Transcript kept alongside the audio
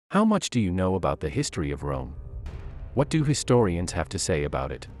How much do you know about the history of Rome? What do historians have to say about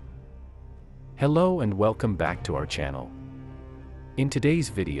it? Hello and welcome back to our channel. In today's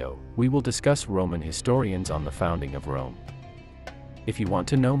video, we will discuss Roman historians on the founding of Rome. If you want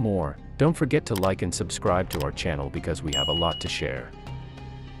to know more, don't forget to like and subscribe to our channel because we have a lot to share.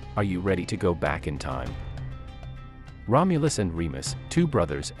 Are you ready to go back in time? Romulus and Remus, two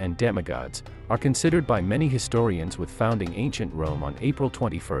brothers and demigods, are considered by many historians with founding ancient Rome on April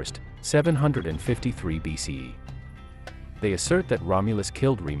 21, 753 BCE. They assert that Romulus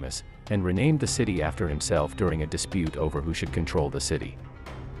killed Remus and renamed the city after himself during a dispute over who should control the city.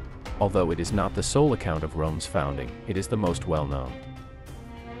 Although it is not the sole account of Rome's founding, it is the most well-known.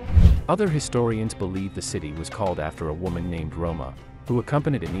 Other historians believe the city was called after a woman named Roma, who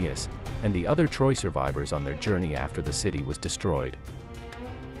accompanied Aeneas and the other Troy survivors on their journey after the city was destroyed.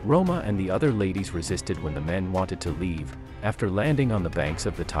 Roma and the other ladies resisted when the men wanted to leave, after landing on the banks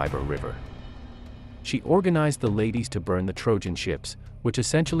of the Tiber River. She organized the ladies to burn the Trojan ships, which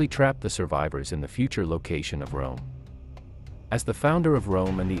essentially trapped the survivors in the future location of Rome. As the founder of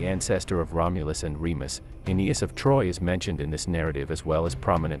Rome and the ancestor of Romulus and Remus, Aeneas of Troy is mentioned in this narrative as well as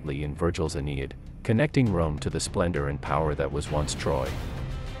prominently in Virgil's Aeneid, connecting Rome to the splendor and power that was once Troy.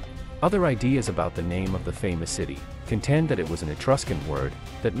 Other ideas about the name of the famous city contend that it was an Etruscan word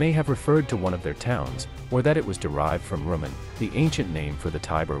that may have referred to one of their towns, or that it was derived from Rumon, the ancient name for the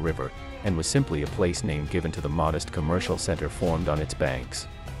Tiber River, and was simply a place name given to the modest commercial center formed on its banks.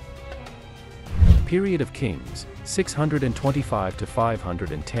 Period of Kings, 625 to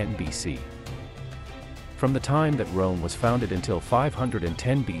 510 BC. From the time that Rome was founded until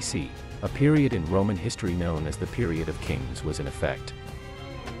 510 BC, a period in Roman history known as the Period of Kings was in effect.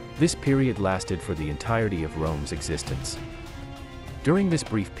 This period lasted for the entirety of Rome's existence. During this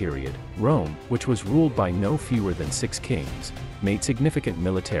brief period, Rome, which was ruled by no fewer than 6 kings, made significant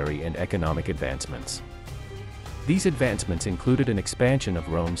military and economic advancements. These advancements included an expansion of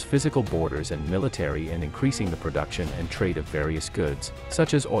Rome's physical borders and military and increasing the production and trade of various goods,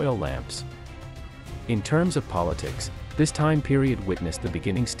 such as oil lamps. In terms of politics, this time period witnessed the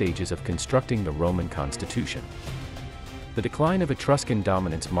beginning stages of constructing the Roman constitution. The decline of Etruscan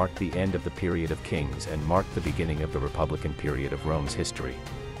dominance marked the end of the Period of Kings and marked the beginning of the Republican period of Rome's history.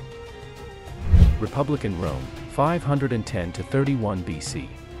 Republican Rome, 510 to 31 BC.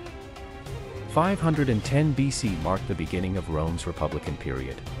 510 BC marked the beginning of Rome's Republican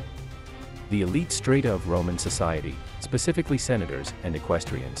period. The elite strata of Roman society, specifically senators and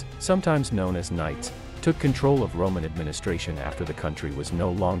equestrians, sometimes known as knights, took control of Roman administration after the country was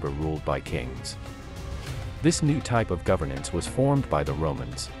no longer ruled by kings. This new type of governance was formed by the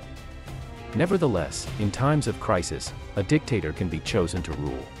Romans. Nevertheless, in times of crisis, a dictator can be chosen to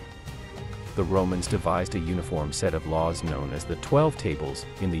rule. The Romans devised a uniform set of laws known as the 12 Tables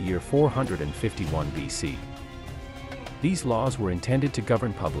in the year 451 BC. These laws were intended to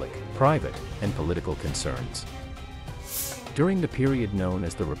govern public, private, and political concerns. During the period known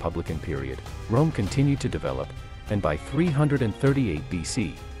as the Republican period, Rome continued to develop, and by 338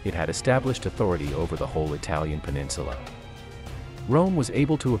 BC, it had established authority over the whole Italian peninsula. Rome was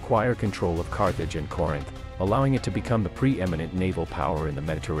able to acquire control of Carthage and Corinth, allowing it to become the preeminent naval power in the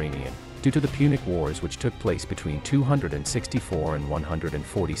Mediterranean, due to the Punic Wars which took place between 264 and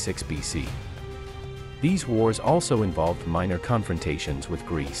 146 BC. These wars also involved minor confrontations with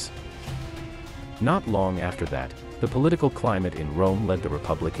Greece. Not long after that, the political climate in Rome led the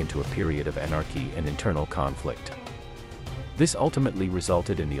Republic into a period of anarchy and internal conflict. This ultimately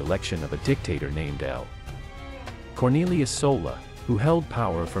resulted in the election of a dictator named L. Cornelius Sulla, who held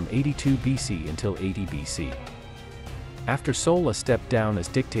power from 82 BC until 80 BC. After Sulla stepped down as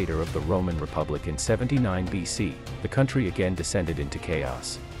dictator of the Roman Republic in 79 BC, the country again descended into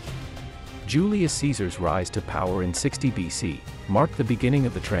chaos. Julius Caesar's rise to power in 60 BC marked the beginning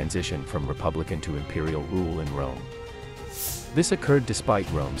of the transition from republican to imperial rule in Rome. This occurred despite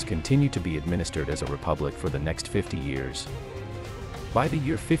Rome's continued to be administered as a republic for the next 50 years. By the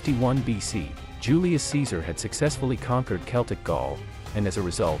year 51 BC, Julius Caesar had successfully conquered Celtic Gaul, and as a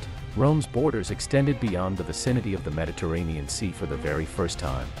result, Rome's borders extended beyond the vicinity of the Mediterranean Sea for the very first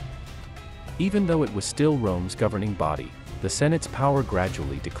time. Even though it was still Rome's governing body, the Senate's power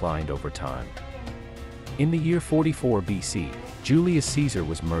gradually declined over time. In the year 44 BC, Julius Caesar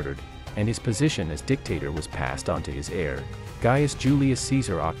was murdered, and his position as dictator was passed on to his heir, Gaius Julius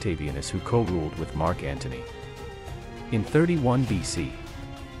Caesar Octavianus, who co-ruled with Mark Antony. In 31 BC,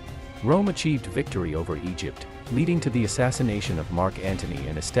 Rome achieved victory over Egypt, leading to the assassination of Mark Antony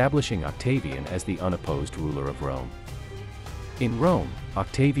and establishing Octavian as the unopposed ruler of Rome. In Rome,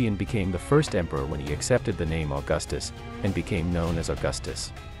 Octavian became the first emperor when he accepted the name Augustus, and became known as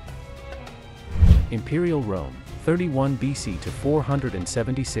Augustus. Imperial Rome, 31 BC to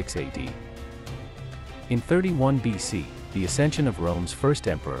 476 AD. In 31 BC, the ascension of Rome's first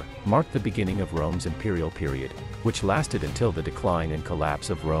emperor marked the beginning of Rome's imperial period, which lasted until the decline and collapse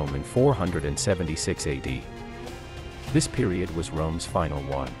of Rome in 476 AD. This period was Rome's final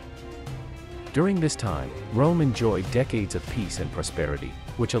one. During this time, Rome enjoyed decades of peace and prosperity,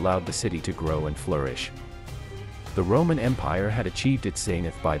 which allowed the city to grow and flourish. The Roman Empire had achieved its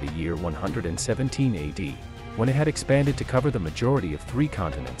zenith by the year 117 AD, when it had expanded to cover the majority of 3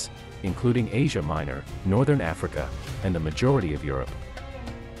 continents, including Asia Minor, Northern Africa, and the majority of Europe.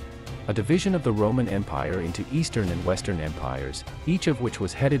 A division of the Roman Empire into Eastern and Western empires, each of which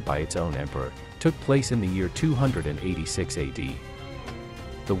was headed by its own emperor, took place in the year 286 AD.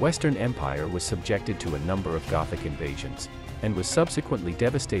 The Western Empire was subjected to a number of Gothic invasions, and was subsequently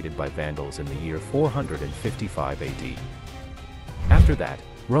devastated by Vandals in the year 455 AD. After that,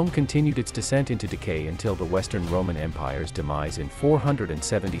 Rome continued its descent into decay until the Western Roman Empire's demise in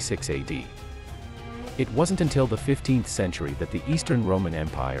 476 AD. It wasn't until the 15th century that the Eastern Roman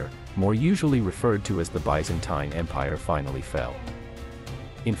Empire, more usually referred to as the Byzantine Empire, finally fell.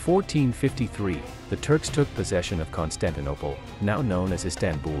 In 1453, the Turks took possession of Constantinople, now known as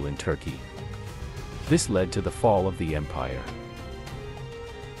Istanbul in Turkey. This led to the fall of the empire.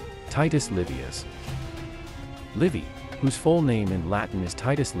 Titus Livius. Livy, whose full name in Latin is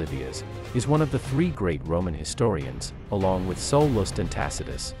Titus Livius, is one of the 3 great Roman historians, along with Sallust and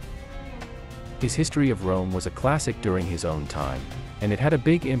Tacitus. His history of Rome was a classic during his own time, and it had a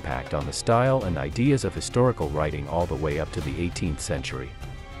big impact on the style and ideas of historical writing all the way up to the 18th century.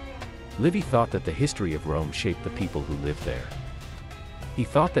 Livy thought that the history of Rome shaped the people who lived there. He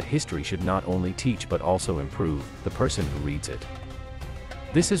thought that history should not only teach but also improve the person who reads it.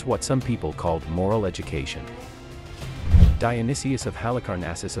 This is what some people called moral education. Dionysius of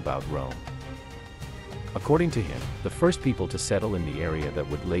Halicarnassus about Rome. According to him, the first people to settle in the area that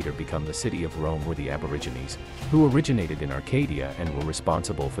would later become the city of Rome were the Aborigines, who originated in Arcadia and were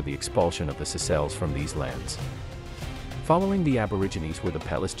responsible for the expulsion of the Sicels from these lands. Following the Aborigines were the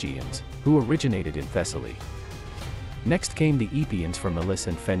Pelasgians, who originated in Thessaly. Next came the Epeans from Elis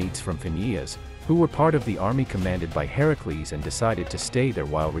and Phoenites from Phoenias, who were part of the army commanded by Heracles and decided to stay there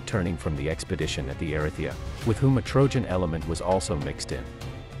while returning from the expedition at the Erythia, with whom a Trojan element was also mixed in.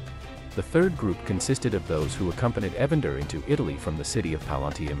 The third group consisted of those who accompanied Evander into Italy from the city of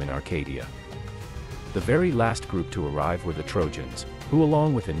Pallanteum in Arcadia. The very last group to arrive were the Trojans, who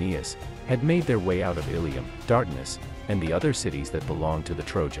along with Aeneas, had made their way out of Ilium, Dardanus, and the other cities that belonged to the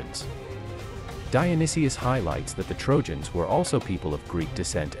Trojans. Dionysius highlights that the Trojans were also people of Greek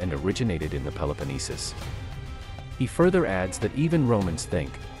descent and originated in the Peloponnesus. He further adds that even Romans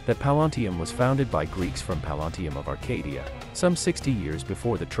think that Pallanteum was founded by Greeks from Pallanteum of Arcadia, some 60 years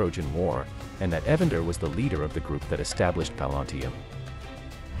before the Trojan War, and that Evander was the leader of the group that established Pallanteum.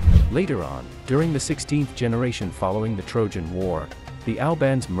 Later on, during the 16th generation following the Trojan War, the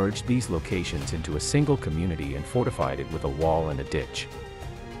Albans merged these locations into a single community and fortified it with a wall and a ditch.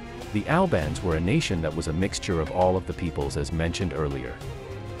 The Albans were a nation that was a mixture of all of the peoples as mentioned earlier.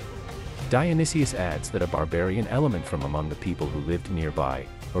 Dionysius adds that a barbarian element from among the people who lived nearby,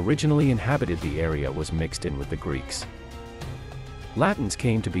 originally inhabited the area, was mixed in with the Greeks. Latins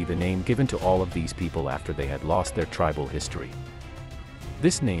came to be the name given to all of these people after they had lost their tribal history.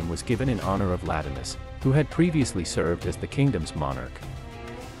 This name was given in honor of Latinus, who had previously served as the kingdom's monarch.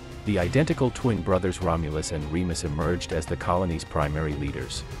 The identical twin brothers Romulus and Remus emerged as the colony's primary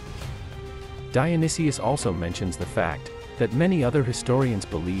leaders. Dionysius also mentions the fact that many other historians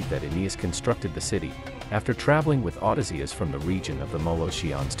believe that Aeneas constructed the city, after traveling with Odysseus from the region of the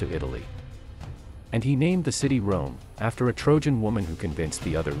Molossians to Italy. And he named the city Rome, after a Trojan woman who convinced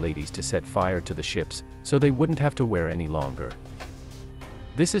the other ladies to set fire to the ships, so they wouldn't have to wear any longer.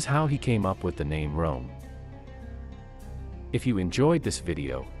 This is how he came up with the name Rome. If you enjoyed this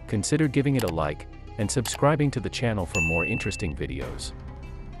video, consider giving it a like, and subscribing to the channel for more interesting videos.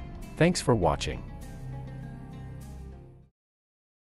 Thanks for watching.